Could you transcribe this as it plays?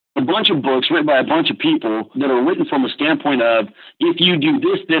a bunch of books written by a bunch of people that are written from a standpoint of, if you do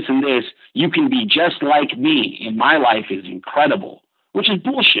this, this, and this, you can be just like me, and my life is incredible, which is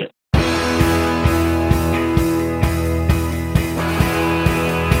bullshit.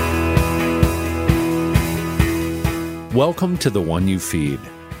 Welcome to The One You Feed.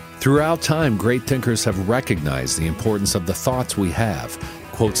 Throughout time, great thinkers have recognized the importance of the thoughts we have.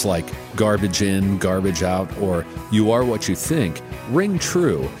 Quotes like garbage in, garbage out, or you are what you think ring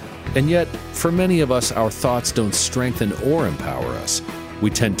true. And yet, for many of us, our thoughts don't strengthen or empower us. We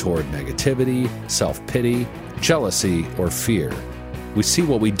tend toward negativity, self-pity, jealousy, or fear. We see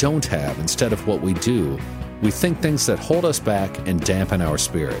what we don't have instead of what we do. We think things that hold us back and dampen our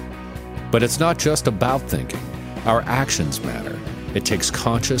spirit. But it's not just about thinking. Our actions matter. It takes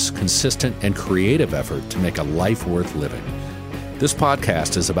conscious, consistent, and creative effort to make a life worth living. This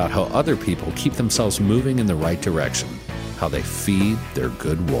podcast is about how other people keep themselves moving in the right direction, how they feed their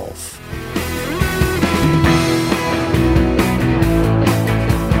good wolf.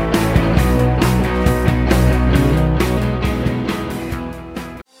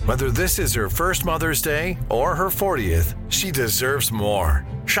 Whether this is her first Mother's Day or her 40th, she deserves more.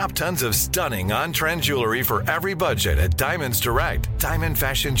 Shop tons of stunning on-trend jewelry for every budget at Diamonds Direct. Diamond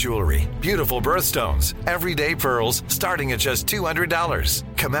fashion jewelry, beautiful birthstones, everyday pearls starting at just $200.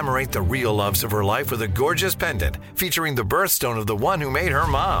 Commemorate the real loves of her life with a gorgeous pendant featuring the birthstone of the one who made her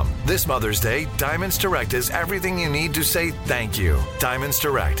mom. This Mother's Day, Diamonds Direct is everything you need to say thank you. Diamonds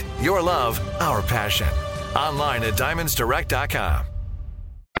Direct, your love, our passion. Online at diamondsdirect.com.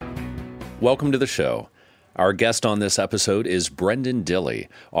 Welcome to the show. Our guest on this episode is Brenden Dilley,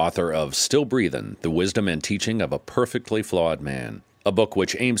 author of Still Breathin', The Wisdom and Teaching of a Perfectly Flawed Man, a book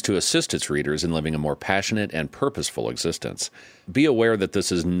which aims to assist its readers in living a more passionate and purposeful existence. Be aware that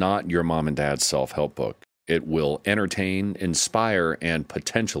this is not your mom and dad's self-help book. It will entertain, inspire, and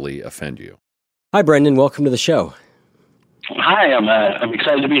potentially offend you. Hi, Brenden. Welcome to the show. Hi, I'm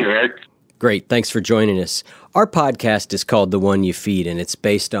excited to be here, Eric. Great. Thanks for joining us. Our podcast is called The One You Feed, and it's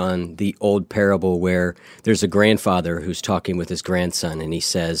based on the old parable where there's a grandfather who's talking with his grandson, and he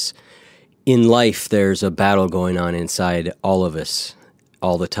says, in life, there's a battle going on inside all of us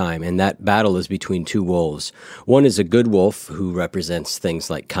all the time, and that battle is between two wolves. One is a good wolf who represents things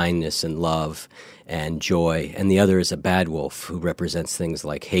like kindness and love and joy, and the other is a bad wolf who represents things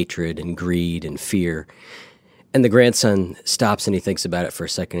like hatred and greed and fear. And the grandson stops and he thinks about it for a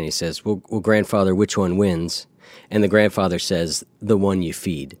second and he says, well, grandfather, which one wins? And the grandfather says, the one you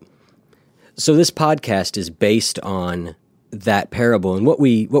feed. So this podcast is based on that parable. And what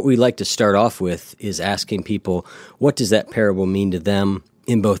we like to start off with is asking people, what does that parable mean to them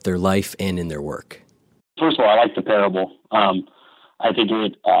in both their life and in their work? First of all, I like the parable. I think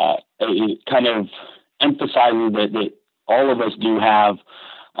it kind of emphasizes that all of us do have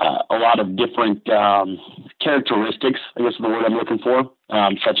a lot of different characteristics, I guess is the word I'm looking for,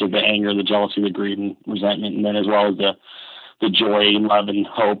 such as the anger, the jealousy, the greed, and resentment, and then as well as the joy and love and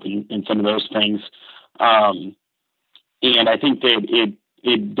hope and some of those things. And I think that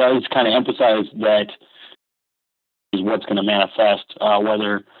it does kind of emphasize that is what's going to manifest,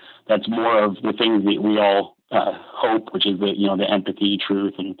 whether that's more of the things that we all hope, which is the empathy,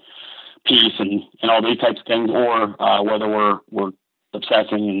 truth, and peace, and all these types of things, or whether we're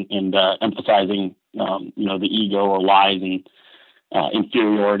obsessing and emphasizing, the ego or lies and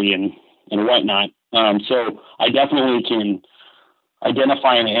inferiority and whatnot. So I definitely can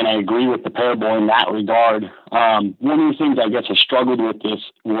identify and I agree with the parable in that regard. One of the things I guess I struggled with this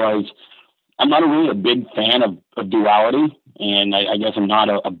was I'm not really a big fan of duality, and I guess I'm not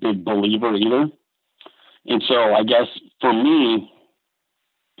a big believer either. And so I guess for me,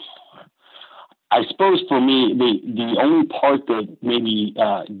 the only part that maybe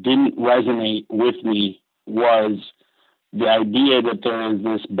didn't resonate with me was the idea that there is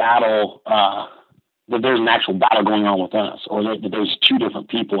this battle, that there's an actual battle going on within us, or that there's two different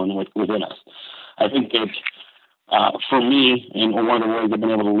people within us. I think that for me, and one of the ways I've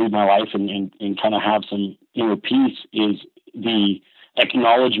been able to lead my life and kind of have some inner peace is the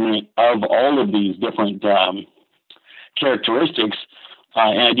acknowledgement of all of these different characteristics.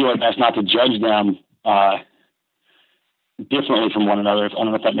 And I do my best not to judge them differently from one another. I don't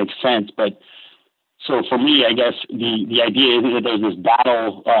know if that makes sense, but so for me, I guess the idea isn't that there's this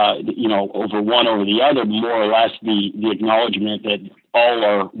battle, over one over the other, more or less the acknowledgement that all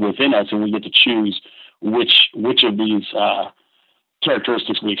are within us, and we get to choose which of these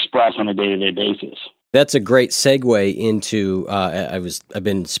characteristics we express on a day-to-day basis. That's a great segue into, I've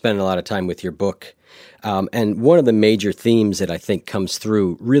been spending a lot of time with your book. And one of the major themes that I think comes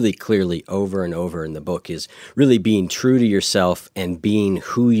through really clearly over and over in the book is really being true to yourself and being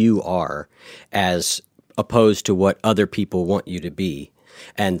who you are as opposed to what other people want you to be.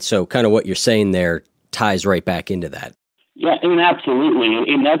 And so kind of what you're saying there ties right back into that. Yeah, I mean,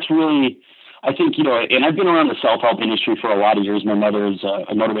 absolutely. And that's really, I think, and I've been around the self-help industry for a lot of years. My mother is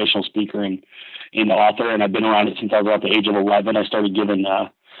a motivational speaker and author, and I've been around it since I was about the age of 11. I started giving,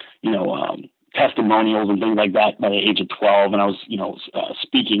 testimonials and things like that by the age of 12. And I was,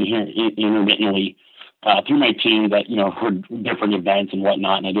 speaking here intermittently through my team that, for different events and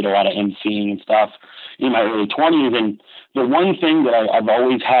whatnot. And I did a lot of emceeing and stuff in my early 20s. And the one thing that I've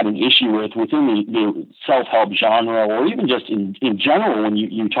always had an issue with within the self-help genre, or even just in general, when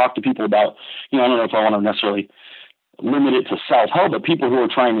you talk to people about, I don't know if I want to necessarily limit it to self-help, but people who are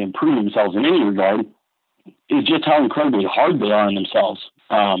trying to improve themselves in any regard, is just how incredibly hard they are on themselves,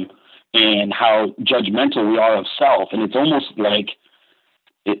 and how judgmental we are of self. And it's almost like,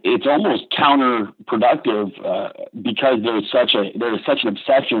 it's almost counterproductive because there's such an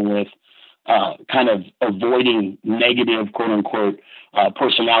obsession with kind of avoiding negative, quote unquote,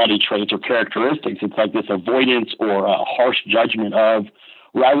 personality traits or characteristics. It's like this avoidance or a harsh judgment of,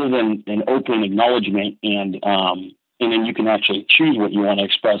 rather than an open acknowledgement, and then you can actually choose what you want to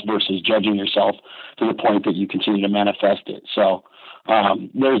express versus judging yourself to the point that you continue to manifest it. So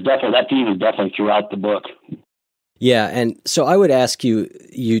there's definitely, that theme is definitely throughout the book. Yeah. And so I would ask you,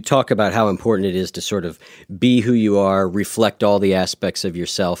 you talk about how important it is to sort of be who you are, reflect all the aspects of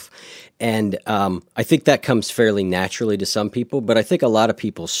yourself. And I think that comes fairly naturally to some people, but I think a lot of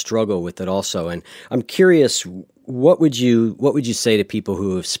people struggle with it also. And I'm curious, what would you say to people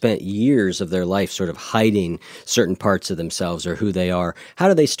who have spent years of their life sort of hiding certain parts of themselves or who they are? How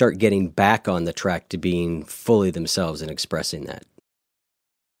do they start getting back on the track to being fully themselves and expressing that?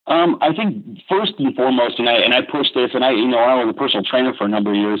 I think first and foremost, and I push this, and I was a personal trainer for a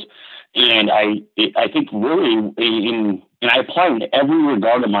number of years, and I think really and I apply it in every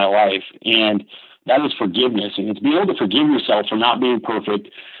regard of my life, and that is forgiveness. And it's being able to forgive yourself for not being perfect.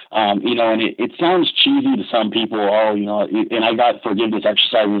 And it sounds cheesy to some people, and I got forgiveness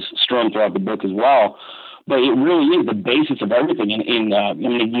exercises strewn throughout the book as well. But it really is the basis of everything. And I'm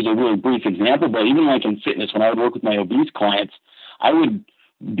going to use a really brief example, but even like in fitness, when I would work with my obese clients, I would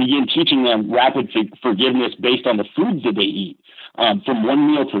begin teaching them rapid forgiveness based on the foods that they eat, from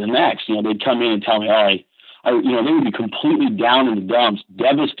one meal to the next. They'd come in and tell me, they would be completely down in the dumps,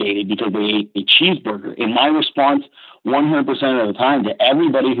 devastated because they ate a cheeseburger. And my response 100% of the time to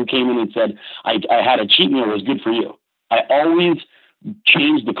everybody who came in and said, I had a cheat meal, was good for you. I always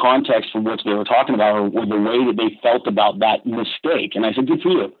changed the context from what they were talking about, or the way that they felt about that mistake. And I said, good for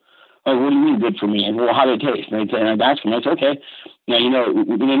you. Like, what do you mean good for me? And well, how did it taste? And I'd ask them, I said, okay. Now,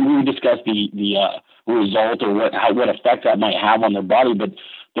 then we would discuss the result or what effect that might have on their body. But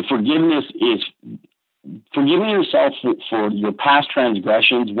the forgiveness is forgiving yourself for your past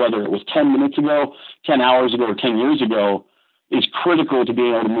transgressions, whether it was 10 minutes ago, 10 hours ago, or 10 years ago, is critical to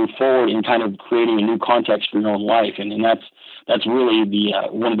being able to move forward and kind of creating a new context for your own life. And that's really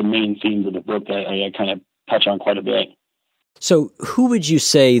one of the main themes of the book that I kind of touch on quite a bit. So who would you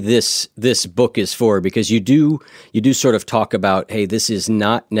say this book is for? Because you do sort of talk about, hey, this is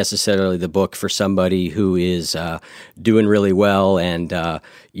not necessarily the book for somebody who is doing really well and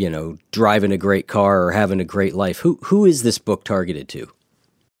driving a great car or having a great life. Who is this book targeted to?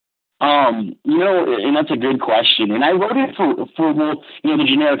 And that's a good question. And I wrote it for the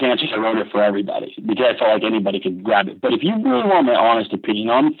generic answer is I wrote it for everybody because I felt like anybody could grab it. But if you really want my honest opinion,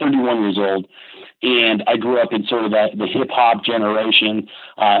 I'm 31 years old. And I grew up in sort of the hip hop generation.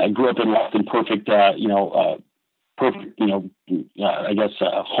 I grew up in less than perfect, home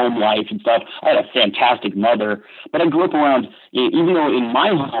life and stuff. I had a fantastic mother, but I grew up around, even though in my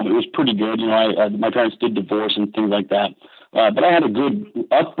home it was pretty good. My parents did divorce and things like that. But I had a good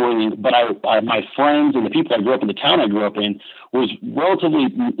upbringing. But my friends and the people I grew up in, the town I grew up in, was relatively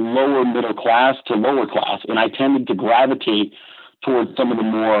lower middle class to lower class, and I tended to gravitate towards some of the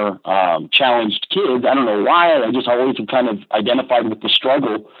more challenged kids. I don't know why. I just always kind of identified with the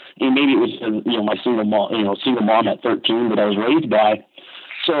struggle. And maybe it was, my single mom at 13 that I was raised by.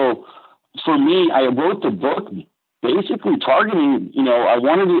 So for me, I wrote the book basically targeting, I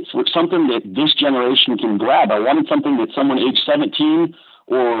wanted it for something that this generation can grab. I wanted something that someone age 17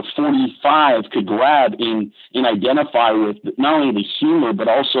 or 45 could grab and identify with, not only the humor, but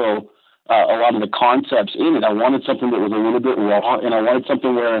also a lot of the concepts in it. I wanted something that was a little bit raw, and I wanted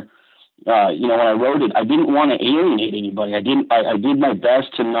something where, when I wrote it, I didn't want to alienate anybody. I did my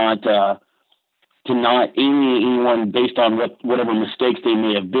best to not to not alienate anyone based on whatever mistakes they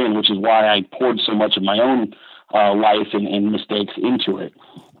may have been, which is why I poured so much of my own life and mistakes into it.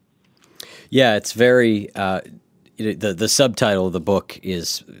 Yeah, it's very. The subtitle of the book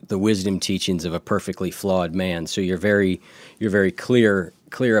is "The Wisdom Teachings of a Perfectly Flawed Man." So you're very clear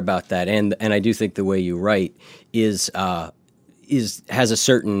about that, and I do think the way you write has a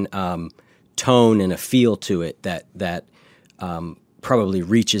certain tone and a feel to it that probably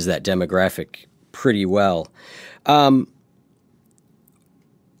reaches that demographic pretty well. One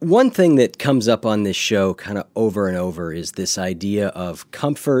thing that comes up on this show kind of over and over is this idea of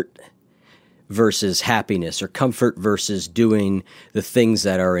comfort versus happiness, or comfort versus doing the things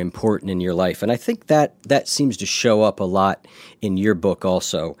that are important in your life. And I think that seems to show up a lot in your book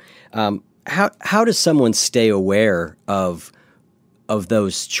also. How does someone stay aware of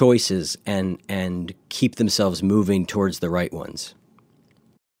those choices and keep themselves moving towards the right ones?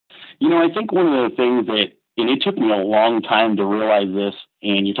 I think one of the things and it took me a long time to realize this,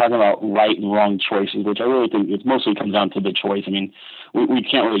 and you're talking about right and wrong choices, which I really think it mostly comes down to the choice. I mean, we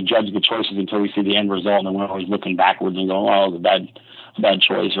can't really judge the choices until we see the end result, and then we're always looking backwards and going, oh, it was a bad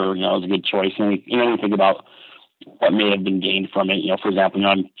choice, or, it was a good choice. And we think about what may have been gained from it. For example,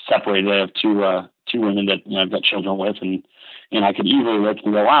 I'm separated. I have two women that I've got children with, and I could easily look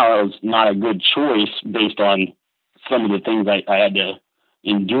and go, wow, that was not a good choice based on some of the things I had to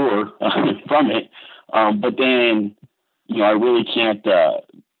endure from it. But then, I really can't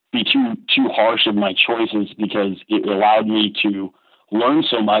be too harsh of my choices, because it allowed me to learn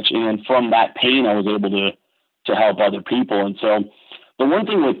so much. And then from that pain, I was able to help other people. And so the one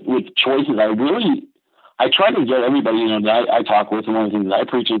thing with choices, I try to get everybody, that I talk with, and one of the things that I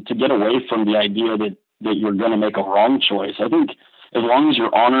preach is to get away from the idea that you're going to make a wrong choice. I think as long as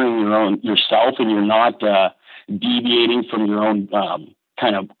you're honoring yourself, and you're not deviating from your own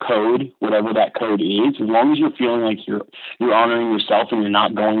kind of code, whatever that code is, as long as you're feeling like you're honoring yourself and you're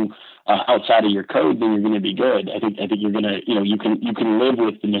not going outside of your code, then you're going to be good. I think you're going to, you can live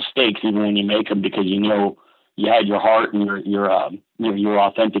with the mistakes even when you make them, because you had your heart, and you're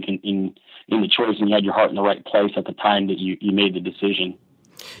authentic in the choice, and you had your heart in the right place at the time that you made the decision.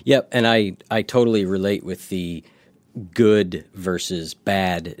 Yep, and I totally relate with the good versus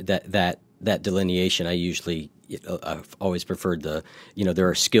bad, that delineation. I've always preferred there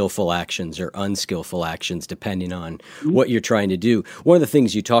are skillful actions or unskillful actions depending on what you're trying to do. One of the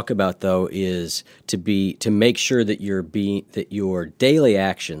things you talk about, though, is to make sure that your daily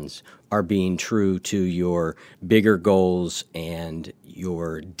actions are being true to your bigger goals and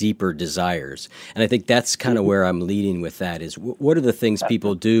your deeper desires. And I think that's kind of where I'm leading with that, is what are the things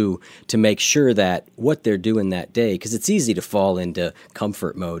people do to make sure that what they're doing that day, because it's easy to fall into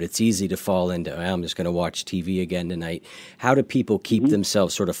comfort mode. It's easy to fall into, I'm just going to watch TV again tonight. How do people keep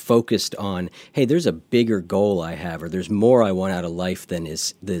themselves sort of focused on, hey, there's a bigger goal I have, or there's more I want out of life than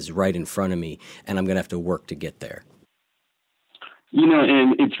is right in front of me, and I'm going to have to work to get there?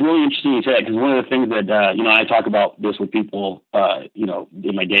 And it's really interesting you say that, because one of the things that, I talk about this with people,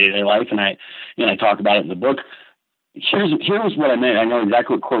 in my day-to-day life, and I talk about it in the book. Here's what I meant. I know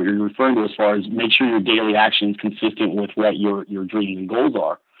exactly what quote you're referring to as far as make sure your daily action is consistent with what your dreams and goals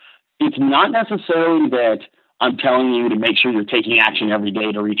are. It's not necessarily that I'm telling you to make sure you're taking action every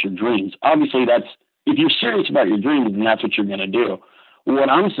day to reach your dreams. Obviously, if you're serious about your dreams, then that's what you're going to do.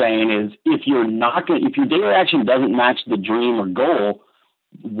 What I'm saying is, if your daily action doesn't match the dream or goal,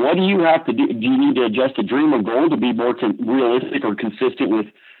 what do you have to do? Do you need to adjust the dream or goal to be more realistic or consistent with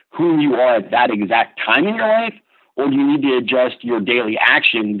who you are at that exact time in your life? Or do you need to adjust your daily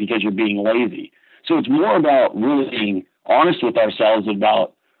action because you're being lazy? So it's more about really being honest with ourselves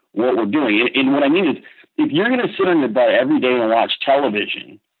about what we're doing. And what I mean is, if you're going to sit on your butt every day and watch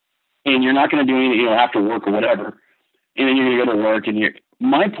television, and you're not going to do anything, after work or whatever, and then you're going to go to work, and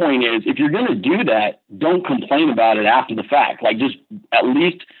my point is, if you're going to do that, don't complain about it after the fact. Like, just at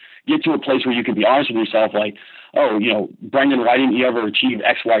least get to a place where you can be honest with yourself. Like, oh, Brenden, why didn't you ever achieve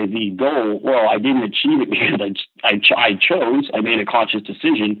XYZ goal? Well, I didn't achieve it because I made a conscious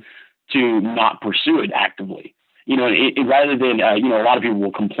decision to not pursue it actively. Rather than, a lot of people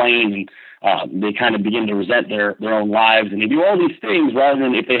will complain, and they kind of begin to resent their own lives, and they do all these things rather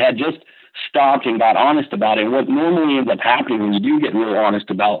than if they had just stopped and got honest about it. And what normally ends up happening when you do get real honest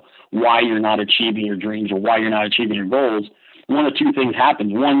about why you're not achieving your dreams or why you're not achieving your goals, one of two things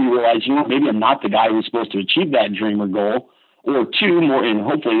happens. One, you realize, maybe I'm not the guy who's supposed to achieve that dream or goal. Or two, more, and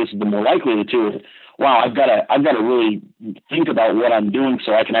hopefully this is the more likely of the two, is, wow, I've got to really think about what I'm doing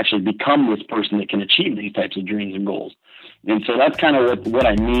so I can actually become this person that can achieve these types of dreams and goals. And so that's kind of what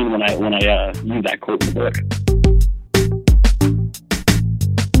I mean when I use that quote in the book.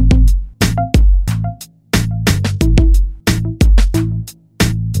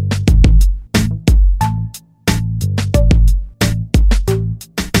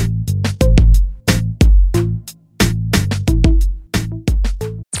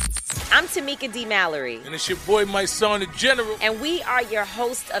 I'm Tamika D. Mallory. And it's your boy, my son, the General. And we are your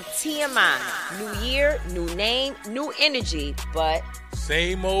hosts of TMI. New year, new name, new energy, but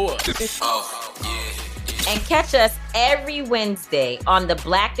same old us. Oh, yeah. And catch us every Wednesday on the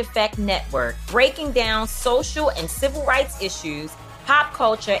Black Effect Network, breaking down social and civil rights issues, pop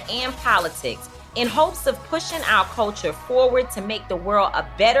culture, and politics in hopes of pushing our culture forward to make the world a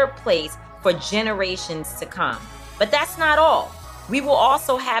better place for generations to come. But that's not all. We will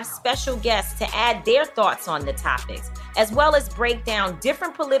also have special guests to add their thoughts on the topics, as well as break down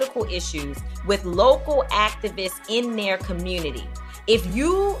different political issues with local activists in their community. If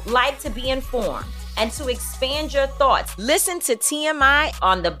you like to be informed and to expand your thoughts, listen to TMI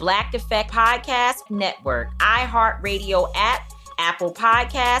on the Black Effect Podcast Network, iHeartRadio app, Apple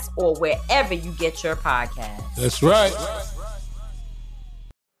Podcasts, or wherever you get your podcasts. That's right.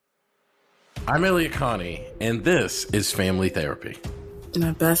 I'm Elliot Connie, and this is Family Therapy.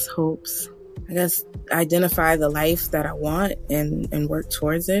 My best hopes, I guess, identify the life that I want and work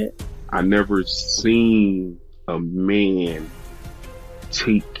towards it. I never seen a man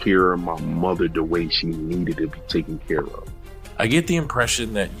take care of my mother the way she needed to be taken care of. I get the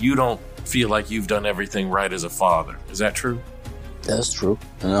impression that you don't feel like you've done everything right as a father. Is that true? That's true,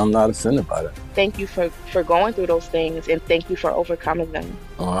 and I'm not offended by that. Thank you for going through those things, and thank you for overcoming them.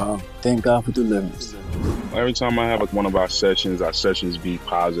 Wow. Thank God for deliverance. Every time I have one of our sessions be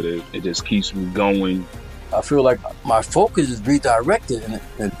positive. It just keeps me going. I feel like my focus is redirected in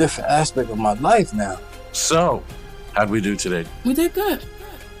a different aspect of my life now. So, how'd we do today? We did good.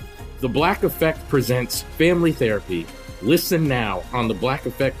 The Black Effect presents Family Therapy. Listen now on the Black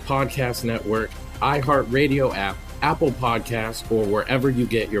Effect Podcast Network, iHeartRadio app, Apple Podcasts, or wherever you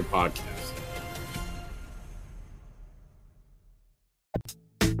get your podcasts.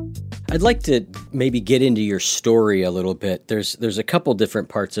 I'd like to maybe get into your story a little bit. There's a couple different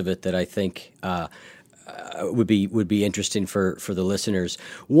parts of it that I think would be interesting for the listeners.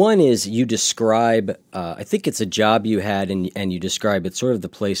 One is you describe, I think it's a job you had, and you describe it's sort of the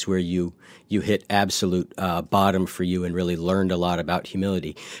place where you hit absolute bottom for you and really learned a lot about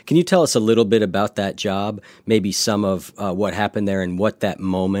humility. Can you tell us a little bit about that job, maybe some of what happened there and what that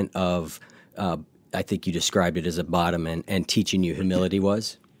moment of, I think you described it as a bottom and teaching you humility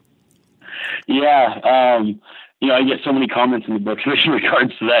was? Yeah. I get so many comments in the book in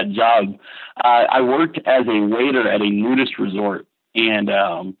regards to that job. I worked as a waiter at a nudist resort, and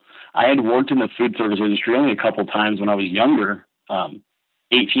I had worked in the food service industry only a couple times when I was younger,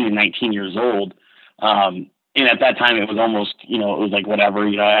 18 and 19 years old. And at that time, it was almost, it was like whatever.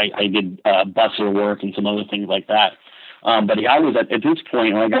 I did busser work and some other things like that. But I was at this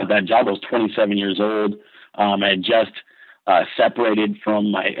point when I got that job, I was 27 years old. I had just separated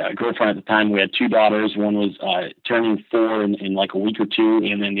from my girlfriend at the time. We had two daughters. One was turning 4 in like a week or two,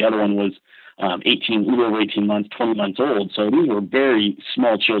 and then the other one was 18, a little over 18 months, 20 months old. So these were very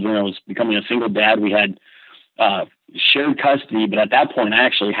small children. I was becoming a single dad. We had shared custody, but at that point, I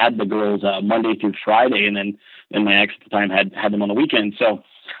actually had the girls Monday through Friday, and then my ex at the time had them on the weekend. So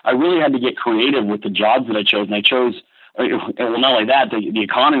I really had to get creative with the jobs that I chose, and I chose. Well, not only that, the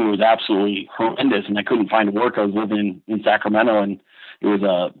economy was absolutely horrendous, and I couldn't find work. I was living in Sacramento, and it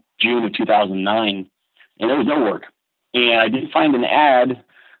was June of 2009, and there was no work. And I did find an ad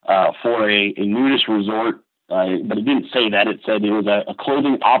for a nudist resort, but it didn't say that. It said it was a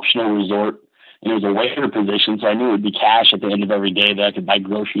clothing optional resort, and it was a waiter position, so I knew it would be cash at the end of every day that I could buy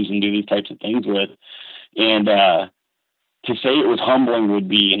groceries and do these types of things with. And to say it was humbling would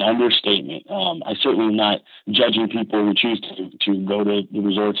be an understatement. I certainly am not judging people who choose to go to the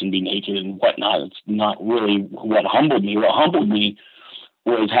resorts and be naked and whatnot. It's not really what humbled me. What humbled me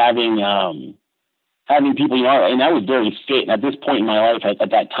was having people, and I was very fit. And at this point in my life,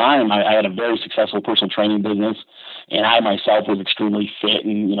 at that time, I had a very successful personal training business, and I myself was extremely fit.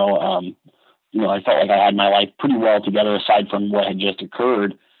 And, I felt like I had my life pretty well together aside from what had just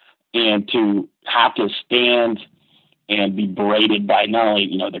occurred. And to have to stand and be berated by not only,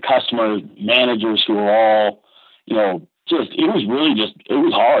 the customers, managers who were all, it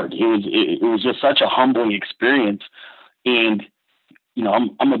was hard. It was just such a humbling experience. And,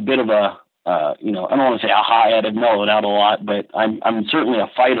 I'm a bit of a, I don't want to say a hothead. I've mellowed out a lot, but I'm certainly a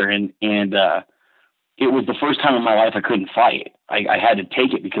fighter. And it was the first time in my life I couldn't fight. I had to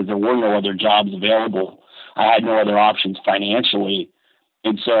take it because there were no other jobs available. I had no other options financially.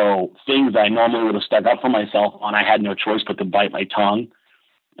 And so things I normally would have stuck up for myself on, I had no choice but to bite my tongue,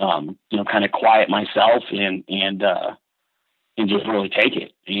 kind of quiet myself and just really take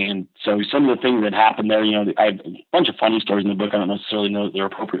it. And so some of the things that happened there, I have a bunch of funny stories in the book. I don't necessarily know that they're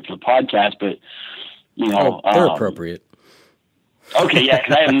appropriate for the podcast, but, they're appropriate. Okay, yeah,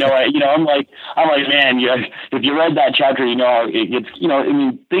 because I have no idea. I'm like, man, if you read that chapter, it gets, I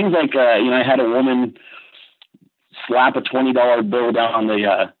mean, things like, I had a woman slap a $20 bill down on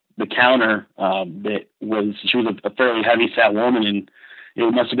the counter. She was a fairly heavy set woman, and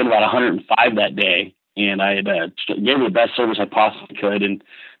it must have been about 105 that day. And I had gave her the best service I possibly could, and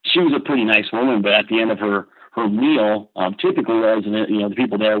she was a pretty nice woman. But at the end of her meal, typically the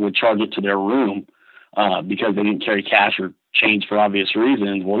people there would charge it to their room because they didn't carry cash or change for obvious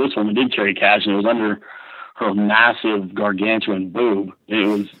reasons. Well, this woman did carry cash, and it was under her massive gargantuan boob. It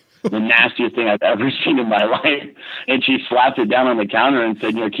was the nastiest thing I've ever seen in my life. And she slapped it down on the counter and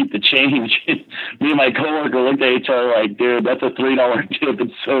said, keep the change. Me and my coworker looked at each other like, dude, that's a $3 tip.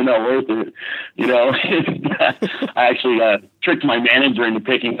 It's so not worth it. I actually tricked my manager into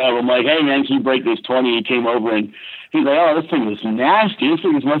picking up. I'm like, hey man, can you break this 20? He came over and he's like, oh, this thing is nasty. This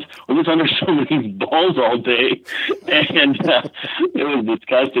thing was just under somebody's balls all day. And it was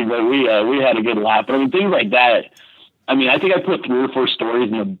disgusting, but we had a good laugh. But I mean, things like that. I mean, I think I put 3 or 4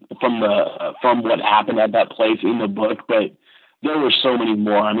 stories from what happened at that place in the book, but there were so many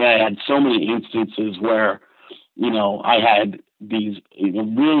more. I mean, I had so many instances where, I had these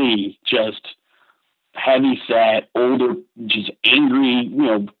really just heavy set, older, just angry,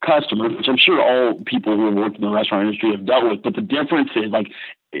 customers, which I'm sure all people who have worked in the restaurant industry have dealt with. But the difference is, like,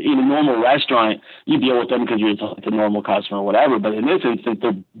 in a normal restaurant, you deal with them because you're just a normal customer or whatever. But in this instance,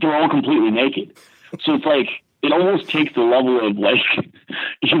 they're all completely naked. So it's like, it almost takes the level of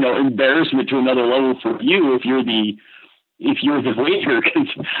embarrassment to another level for you if you're the waiter, because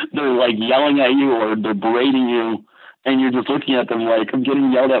they're like yelling at you or they're berating you, and you're just looking at them like, I'm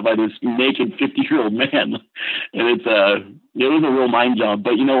getting yelled at by this naked 50-year-old man, and it was a real mind jump.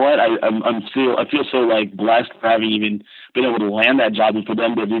 But you know what? I feel so like blessed for having even been able to land that job, and for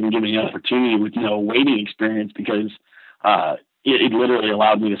them to have even given me an opportunity with no waiting experience, because it literally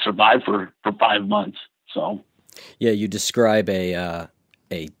allowed me to survive for 5 months. So. Yeah, you describe a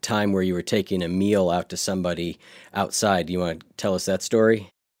time where you were taking a meal out to somebody outside. Do you want to tell us that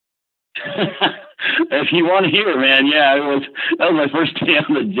story? If you want to hear it, man, yeah, that was my first day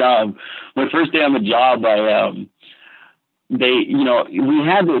on the job. My first day on the job, we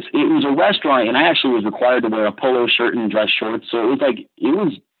had this. It was a restaurant, and I actually was required to wear a polo shirt and dress shorts. So it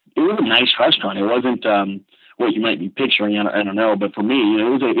was a nice restaurant. It wasn't what you might be picturing. I don't know, but for me, it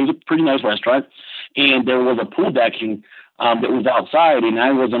was a pretty nice restaurant. And there was a pool decking that was outside, and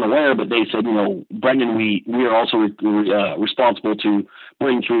I wasn't aware, but they said, Brenden, we are also responsible to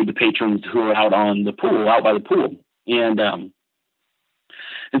bring through the patrons who are out on the pool, out by the pool. And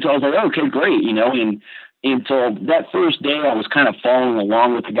so I was like, okay, great, and so that first day I was kind of following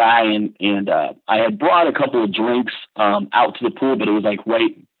along with the guy, and I had brought a couple of drinks out to the pool, but it was like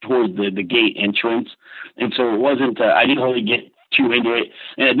right towards the gate entrance. And so it wasn't, I didn't really get too into it.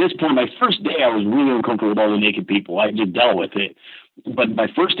 And at this point, my first day, I was really uncomfortable with all the naked people. I just dealt with it. But my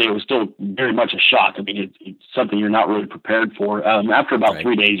first day was still very much a shock. I mean, it's something you're not really prepared for. After about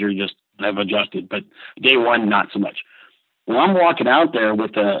 3 days, you're just have adjusted. But day one, not so much. Well, I'm walking out there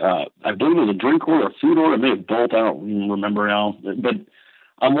with I believe it was a drink order, a food order, maybe both. I don't remember now. But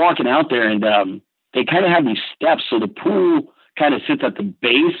I'm walking out there, and they kind of have these steps. So the pool kind of sits at the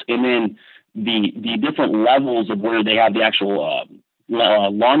base, and then the different levels of where they have the actual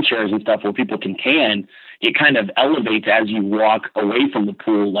lawn chairs and stuff where people can tan, it kind of elevates as you walk away from the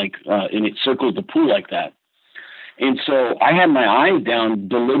pool, like and it circles the pool like that. And so I had my eyes down,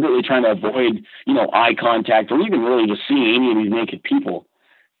 deliberately trying to avoid, eye contact or even really just seeing any of these naked people.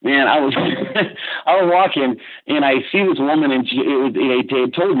 Man, I was walking, and I see this woman, and they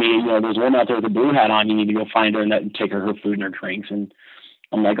had told me, there's one out there with a blue hat on. You need to go find her and take her food and her drinks. And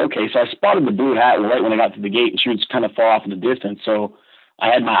I'm like, okay. So I spotted the blue hat right when I got to the gate, and she was kind of far off in the distance. So I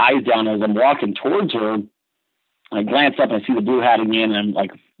had my eyes down as I'm walking towards her. I glance up and I see the blue hat again, and I'm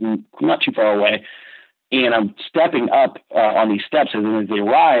like, not too far away. And I'm stepping up on these steps, and as they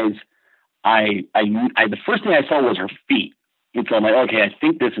rise, I the first thing I saw was her feet. And so I'm like, okay, I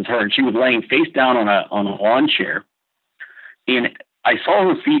think this is her. And she was laying face down on a lawn chair. And I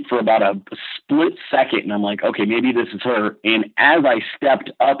saw her feet for about a split second, and I'm like, okay, maybe this is her. And as I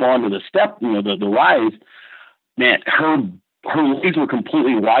stepped up onto the step, the rise, man, her legs were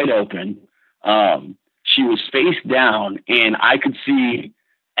completely wide open. She was face down, and I could see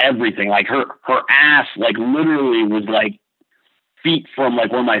everything. Like her ass, like literally was like feet from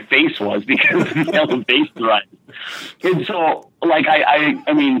like where my face was, because of the elevation right. And so like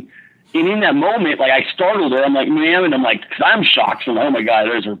I mean, and in that moment, like I startled her. I'm like, ma'am, and I'm like, cause I'm shocked. So I'm like, oh my God,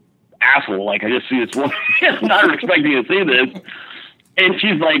 there's her asshole. Like I just see this woman. I'm not expecting to see this. And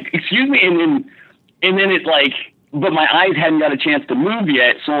she's like, excuse me. And then it's like, but my eyes hadn't got a chance to move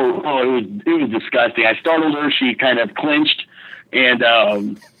yet, so it was disgusting. I startled her. She kind of clinched, and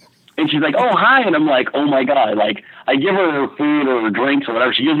she's like, "Oh, hi," and I'm like, "Oh my God!" Like, I give her food or drinks or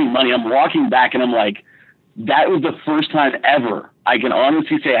whatever. She gives me money. I'm walking back, and I'm like, that was the first time ever I can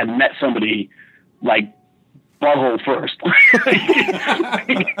honestly say I've met somebody like butthole first.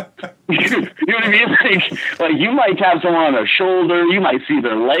 You know what I mean? Like you might have someone on their shoulder, you might see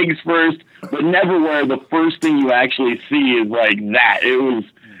their legs first, but never where the first thing you actually see is like that. It was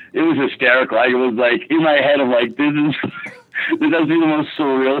hysterical. It was like in my head, I'm like, this has been the most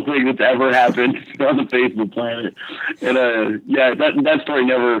surreal thing that's ever happened on the face of the planet. And that story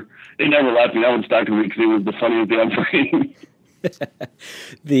never left me. That one stuck to me because it was the funniest thing I'm saying.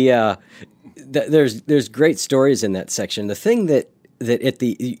 There's great stories in that section. The thing that at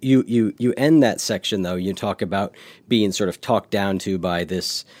the you end that section though, you talk about being sort of talked down to by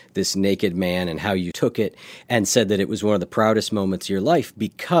this naked man and how you took it and said that it was one of the proudest moments of your life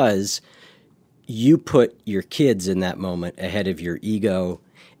because you put your kids in that moment ahead of your ego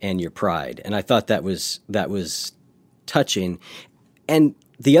and your pride. And I thought that was touching. And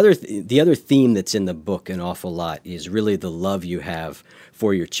the other theme that's in the book an awful lot is really the love you have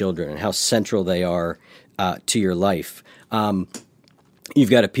for your children and how central they are to your life. You've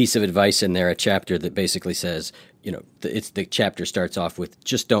got a piece of advice in there, a chapter that basically says, the chapter starts off with,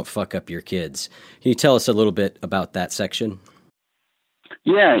 just don't fuck up your kids. Can you tell us a little bit about that section?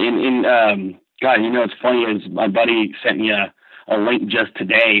 Yeah. God, it's funny is my buddy sent me a link just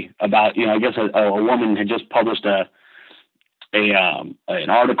today about, I guess a woman had just published an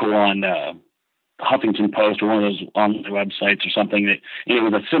article on Huffington Post or one of those online websites or something that it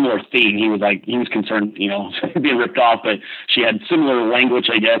was a similar theme. He was concerned, being ripped off, but she had similar language,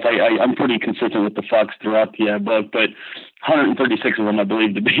 I guess. I'm pretty consistent with the fucks throughout the book, but 136 of them, I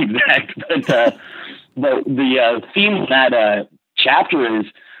believe, to be exact. But the theme of that chapter is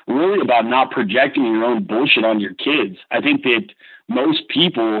really about not projecting your own bullshit on your kids. I think that most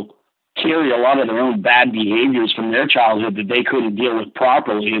people carry a lot of their own bad behaviors from their childhood that they couldn't deal with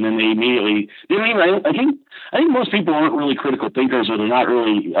properly, and then they immediately. I think most people aren't really critical thinkers, or they're not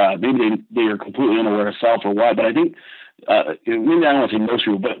really. Maybe they are completely unaware of self or what. But I think maybe I don't want to say most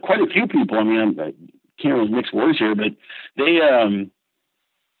people, but quite a few people. I can't really mix words here, but they don't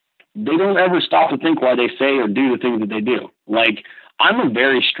ever stop to think why they say or do the things that they do. Like, I'm a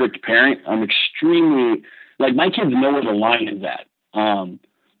very strict parent. I'm extremely my kids know where the line is at.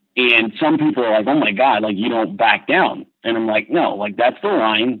 And some people are like, oh my God, you don't back down. And I'm like, no, that's the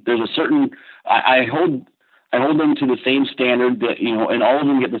line. There's a certain, I hold them to the same standard that, and all of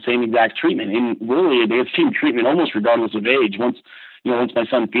them get the same exact treatment. And really they get the same treatment almost regardless of age. Once my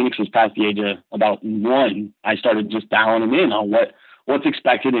son Phoenix was past the age of about 1, I started just dialing him in on what's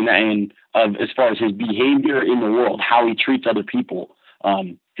expected and as far as his behavior in the world, how he treats other people,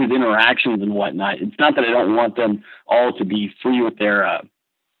 his interactions and whatnot. It's not that I don't want them all to be free with their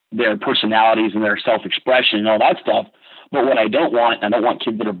personalities and their self-expression and all that stuff. But what I don't want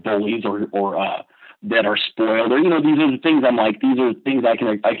kids that are bullies or that are spoiled, or, these are the things I'm like, these are things I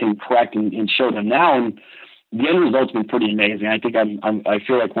can correct and show them now. And the end result's been pretty amazing. I think I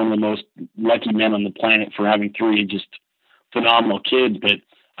feel like one of the most lucky men on the planet for having 3 just phenomenal kids. But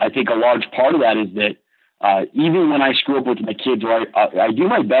I think a large part of that is that even when I screw up with my kids, or I do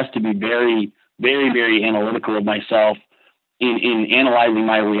my best to be very, very, very analytical of myself in analyzing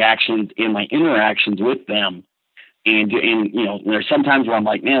my reactions and my interactions with them. And there's sometimes where I'm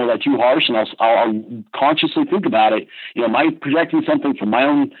like, man, was I too harsh? And I'll consciously think about it. Am I projecting something from my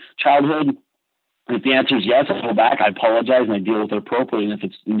own childhood? And if the answer is yes, I go back, I apologize, and I deal with it appropriately. And if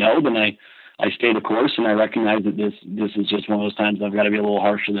it's no, then I stay the course, and I recognize that this is just one of those times I've got to be a little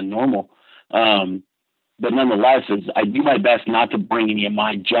harsher than normal. But nonetheless, I do my best not to bring any of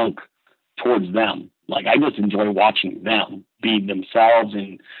my junk towards them. I just enjoy watching them be themselves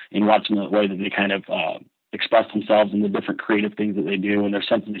and watching the way that they kind of express themselves and the different creative things that they do and their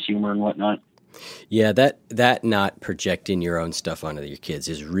sense of humor and whatnot. Yeah, that not projecting your own stuff onto your kids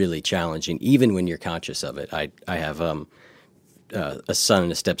is really challenging, even when you're conscious of it. I have a son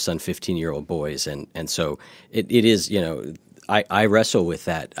and a stepson, 15-year-old boys, and so it is, I wrestle with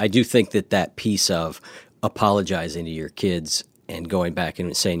that. I do think that piece of apologizing to your kids and going back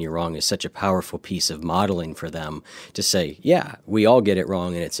and saying you're wrong is such a powerful piece of modeling for them to say, yeah, we all get it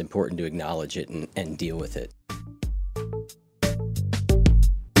wrong, and it's important to acknowledge it and deal with it.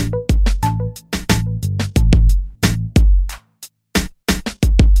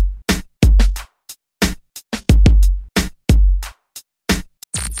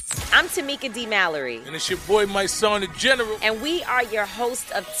 I'm Tamika D. Mallory. And it's your boy, my son, the General. And we are your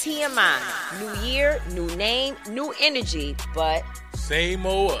hosts of TMI. New year, new name, new energy, but same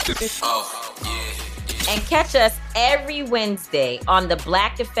old us. Oh, yeah. And catch us every Wednesday on the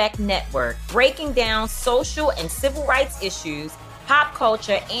Black Effect Network, breaking down social and civil rights issues, pop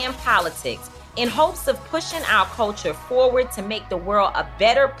culture, and politics in hopes of pushing our culture forward to make the world a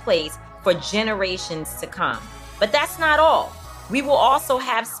better place for generations to come. But that's not all. We will also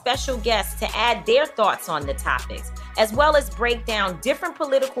have special guests to add their thoughts on the topics, as well as break down different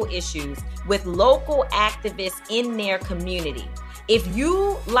political issues with local activists in their community. If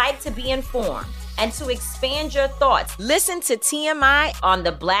you like to be informed and to expand your thoughts, listen to TMI on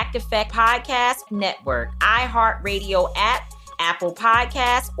the Black Effect Podcast Network, iHeartRadio app, Apple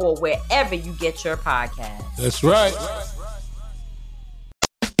Podcasts, or wherever you get your podcasts. That's right.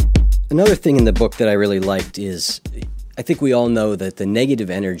 Another thing in the book that I really liked is, I think we all know that the negative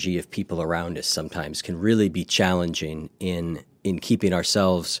energy of people around us sometimes can really be challenging in keeping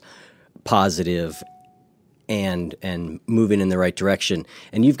ourselves positive and moving in the right direction.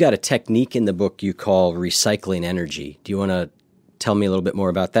 And you've got a technique in the book you call recycling energy. Do you want to tell me a little bit more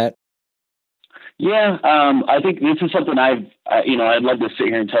about that? Yeah, I think this is something I'd love to sit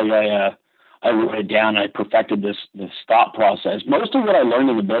here and tell you I wrote it down and I perfected this thought process. Most of what I learned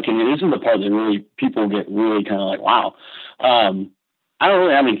in the book, and this is the part that really people get really kind of like, wow. I don't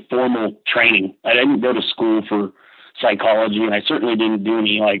really have any formal training. I didn't go to school for psychology, and I certainly didn't do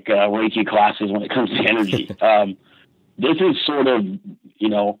any Reiki classes when it comes to energy. This is sort of,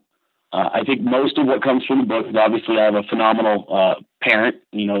 I think most of what comes from the book is obviously I have a phenomenal parent,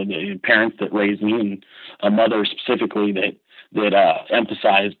 the parents that raised me, and a mother specifically that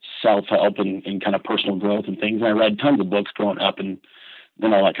emphasized self-help and kind of personal growth and things. And I read tons of books growing up and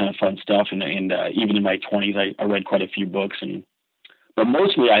all that kind of fun stuff. And even in my 20s, I read quite a few books. But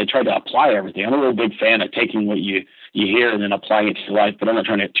mostly I tried to apply everything. I'm a real big fan of taking what you hear and then applying it to your life, but I'm not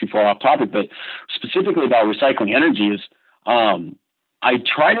trying to get too far off topic. But specifically about recycling energy is I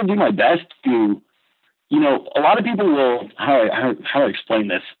try to do my best to, a lot of people will, how do I explain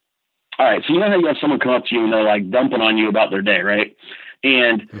this? All right, so how you have someone come up to you and they're like dumping on you about their day, right?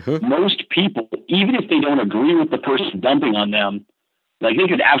 And most people, even if they don't agree with the person dumping on them, like they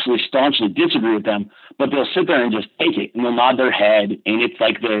could absolutely staunchly disagree with them, but they'll sit there and just take it and they'll nod their head. And it's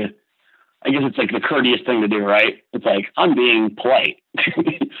like the courteous thing to do, right? It's like, I'm being polite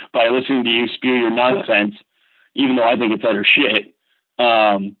by listening to you spew your nonsense, even though I think it's utter shit.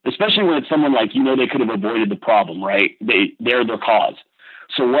 Especially when it's someone like, they could have avoided the problem, right? They're the cause.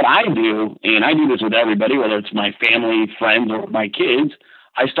 So what I do, and I do this with everybody, whether it's my family, friends, or my kids,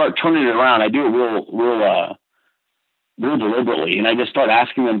 I start turning it around. I do it real deliberately, and I just start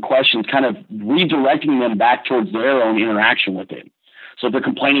asking them questions, kind of redirecting them back towards their own interaction with it. So if they're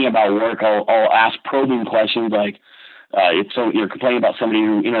complaining about work, I'll ask probing questions like, if you're complaining about somebody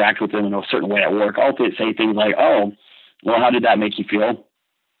who interacts with them in a certain way at work, I'll say things like, "Oh, well, how did that make you feel?"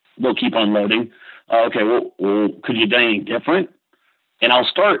 They'll keep unloading. Okay, well, could you do anything different? And I'll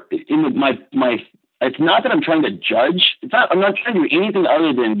start in my. It's not that I'm trying to judge. I'm not trying to do anything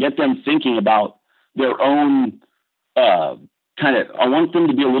other than get them thinking about their own kind of. I want them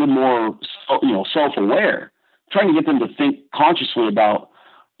to be a little more, self-aware. Trying to get them to think consciously about.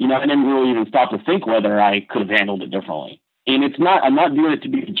 I didn't really even stop to think whether I could have handled it differently. And it's not. I'm not doing it to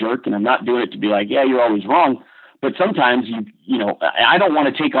be a jerk, and I'm not doing it to be like, yeah, you're always wrong. But sometimes I don't want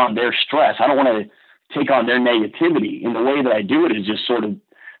to take on their stress. I don't want to take on their negativity. And the way that I do it is just sort of,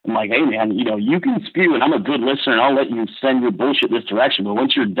 I'm like, hey man, you can spew and I'm a good listener and I'll let you send your bullshit this direction. But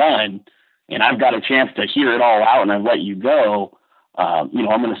once you're done and I've got a chance to hear it all out and I've let you go, I'm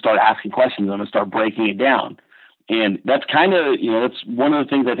going to start asking questions. I'm going to start breaking it down. And that's kind of, that's one of the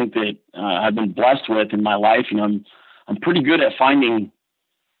things I think that I've been blessed with in my life. I'm pretty good at finding,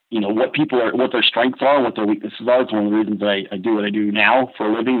 what their strengths are, what their weaknesses are. It's one of the reasons I do what I do now for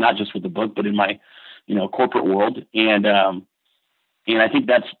a living, not just with the book, but in my, corporate world. And I think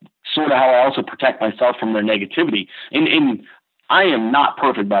that's sort of how I also protect myself from their negativity. And I am not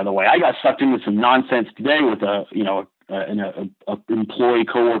perfect, by the way. I got sucked into some nonsense today with an employee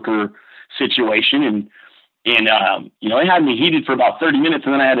coworker situation. And it had me heated for about 30 minutes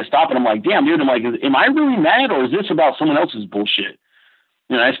and then I had to stop and I'm like, damn, dude, am I really mad or is this about someone else's bullshit?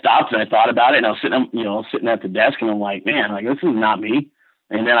 I stopped and I thought about it and I was sitting at the desk and I'm like, man, this is not me.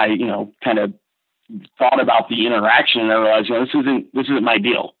 And then I, kind of thought about the interaction and I realized, this isn't my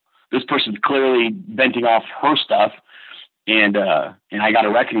deal. This person's clearly venting off her stuff. And I got to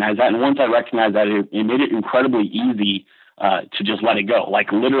recognize that. And once I recognized that, it made it incredibly easy to just let it go,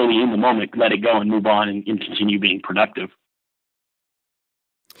 like literally in the moment, let it go and move on and continue being productive.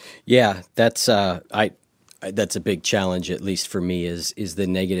 Yeah, that's that's a big challenge, at least for me, is the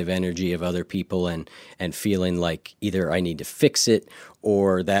negative energy of other people and feeling like either I need to fix it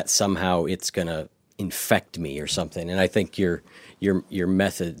or that somehow it's going to infect me or something. And I think your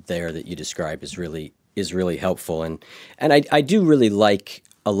method there that you describe is really helpful. And I do really like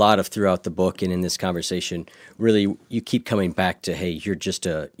a lot of throughout the book and in this conversation, really you keep coming back to, hey,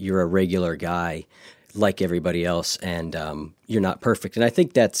 you're a regular guy like everybody else, and you're not perfect. And I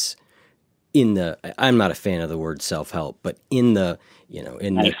think that's I'm not a fan of the word self-help, but in the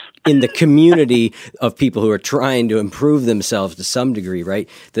community of people who are trying to improve themselves to some degree, right?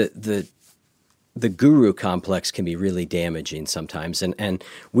 The guru complex can be really damaging sometimes. And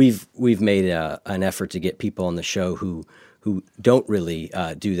we've made an effort to get people on the show who don't really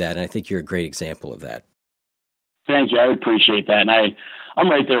do that. And I think you're a great example of that. Thank you. I appreciate that. And I'm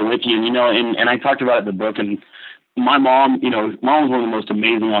right there with you. And I talked about it in the book, and my mom, mom was one of the most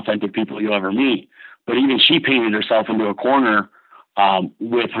amazing, authentic people you'll ever meet. But even she painted herself into a corner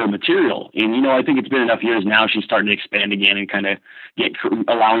with her material. And, I think it's been enough years now. She's starting to expand again and kind of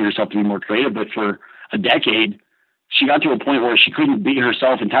allowing herself to be more creative. But for a decade, she got to a point where she couldn't be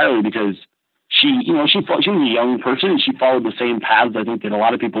herself entirely because she was a young person and she followed the same paths, I think, that a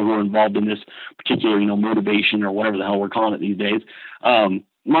lot of people who are involved in this particular, motivation or whatever the hell we're calling it these days.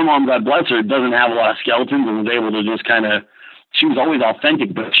 My mom, God bless her, doesn't have a lot of skeletons and was able to just she was always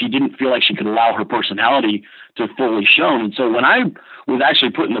authentic, but she didn't feel like she could allow her personality to fully show. And so when I was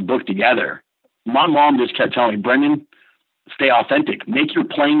actually putting the book together, my mom just kept telling me, Brenden, stay authentic, make your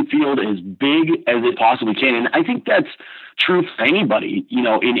playing field as big as it possibly can. And I think that's true for anybody, in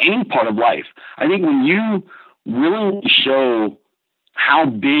any part of life. I think when you really show how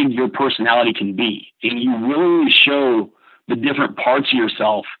big your personality can be and you really show the different parts of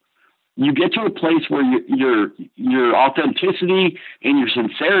yourself, you get to a place where your authenticity and your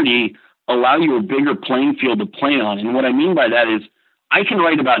sincerity allow you a bigger playing field to play on. And what I mean by that is I can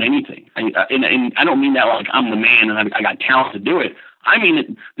write about anything. And I don't mean that like I'm the man and I got talent to do it. I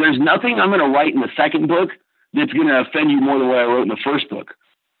mean, there's nothing I'm going to write in the second book that's going to offend you more than what I wrote in the first book.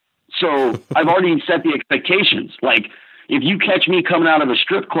 So I've already set the expectations. Like, if you catch me coming out of a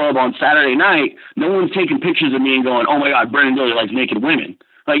strip club on Saturday night, no one's taking pictures of me and going, oh my God, Brenden Dilley likes naked women.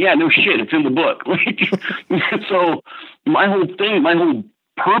 Like, yeah, no shit, it's in the book. So my whole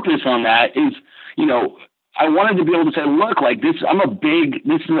purpose on that is, I wanted to be able to say, look, like this is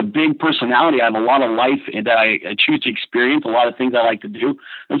a big personality. I have a lot of life that I choose to experience, a lot of things I like to do.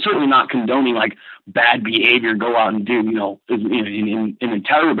 I'm certainly not condoning like bad behavior, go out and do, and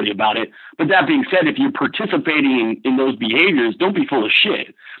tell everybody about it. But that being said, if you're participating in those behaviors, don't be full of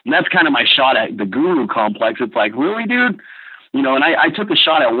shit. And that's kind of my shot at the guru complex. It's like, really, dude? And I took a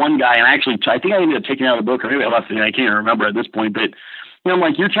shot at one guy, and I think I ended up taking out of the book, or maybe I left it in. I can't even remember at this point, but I'm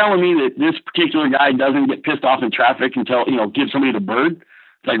like, you're telling me that this particular guy doesn't get pissed off in traffic until, give somebody the bird?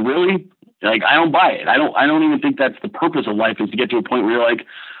 It's like, really? Like, I don't buy it. I don't even think that's the purpose of life, is to get to a point where you're like,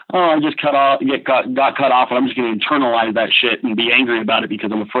 oh, I just got cut off, and I'm just going to internalize that shit and be angry about it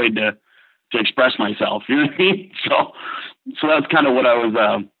because I'm afraid to express myself. You know what I mean? So that's kind of what I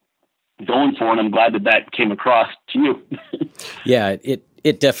was going for, and I'm glad that came across to you. Yeah,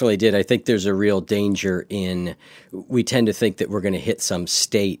 it definitely did. I think there's a real danger we tend to think that we're going to hit some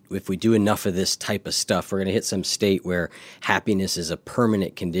state. If we do enough of this type of stuff, we're going to hit some state where happiness is a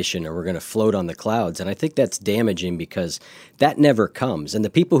permanent condition or we're going to float on the clouds. And I think that's damaging because that never comes. And the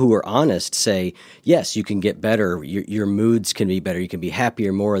people who are honest say, yes, you can get better. Your moods can be better. You can be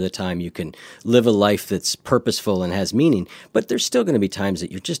happier more of the time. You can live a life that's purposeful and has meaning. But there's still going to be times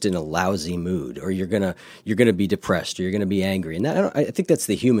that you're just in a lousy mood, or you're going to be depressed, or you're going to be angry. And I think that's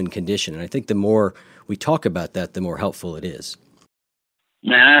the human condition. And I think the more we talk about that, the more helpful it is.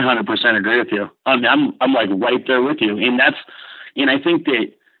 Man, I 100% agree with you. I'm like right there with you. And I think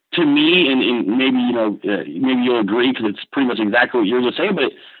that to me, and maybe, maybe you'll agree because it's pretty much exactly what you're just saying,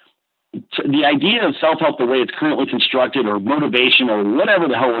 but the idea of self-help, the way it's currently constructed, or motivation, or whatever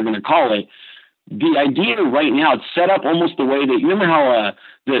the hell we're going to call it, the idea right now, it's set up almost the way that, you remember how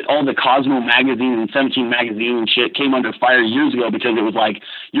all the Cosmo magazines and 17 magazine and shit came under fire years ago because it was like,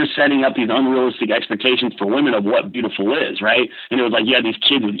 you're setting up these unrealistic expectations for women of what beautiful is, right? And it was like, you had these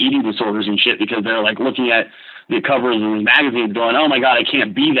kids with eating disorders and shit because they're like looking at the covers of these magazines going, oh my God, I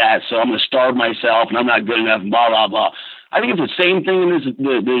can't be that, so I'm going to starve myself and I'm not good enough, blah, blah, blah. I think it's the same thing in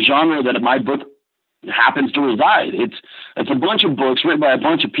the genre that my book happens to reside. It's a bunch of books written by a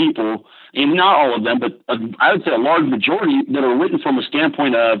bunch of people, and not all of them, but I would say a large majority that are written from a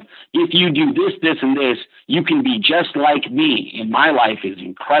standpoint of, if you do this, this, and this, you can be just like me, and my life is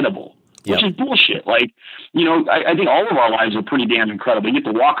incredible. which is bullshit. Like, I think all of our lives are pretty damn incredible. You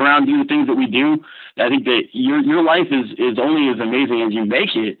get to walk around, do the things that we do. I think that your life is only as amazing as you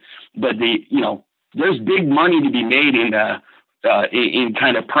make it. But there's big money to be made in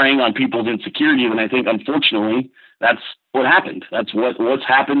kind of preying on people's insecurities. And I think, unfortunately, that's what happened. That's what's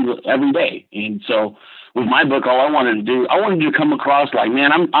happened every day. And so with my book, all I wanted to come across like,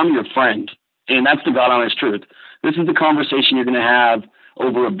 man, I'm your friend. And that's the God honest truth. This is the conversation you're going to have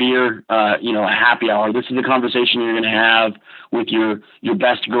over a beer, a happy hour. This is the conversation you're going to have with your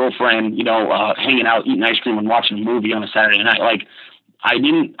best girlfriend, hanging out, eating ice cream and watching a movie on a Saturday night. Like,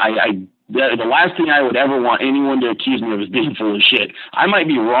 the last thing I would ever want anyone to accuse me of is being full of shit. I might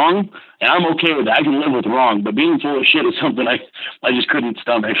be wrong, and I'm okay with that. I can live with wrong, but being full of shit is something I just couldn't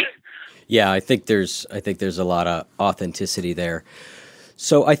stomach. Yeah, I think there's a lot of authenticity there.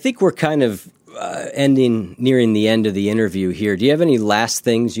 So I think we're kind of nearing the end of the interview here. Do you have any last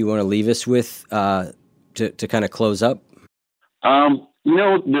things you want to leave us with to kind of close up? The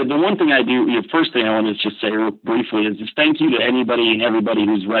one thing I do, the first thing I want to just say real briefly is just thank you to anybody and everybody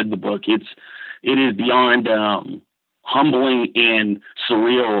who's read the book. It is beyond humbling and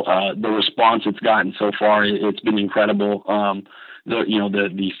surreal, the response it's gotten so far. It's been incredible.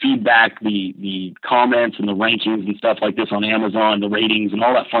 The feedback, the comments and the rankings and stuff like this on Amazon, the ratings and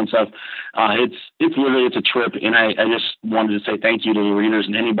all that fun stuff. It's a trip. And I just wanted to say thank you to the readers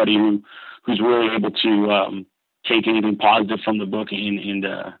and anybody who's really able to take anything positive from the book and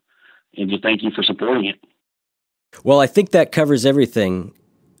just thank you for supporting it. Well, I think that covers everything.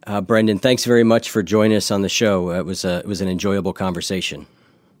 Brenden, thanks very much for joining us on the show. It was an enjoyable conversation.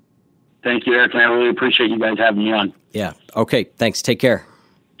 Thank you, Eric. And I really appreciate you guys having me on. Yeah. Okay. Thanks. Take care.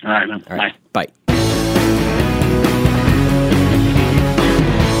 All right, man. All right. Bye. Bye.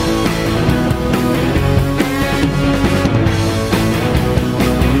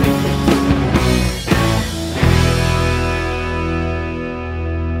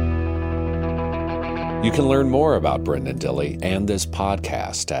 You can learn more about Brenden Dilley and this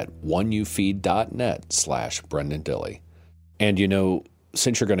podcast at oneyoufeed.net/Brenden Dilley. And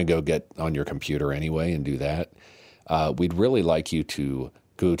since you're going to go get on your computer anyway and do that, we'd really like you to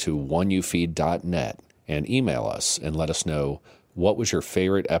go to oneyoufeed.net and email us and let us know what was your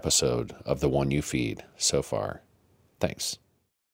favorite episode of the One You Feed so far. Thanks.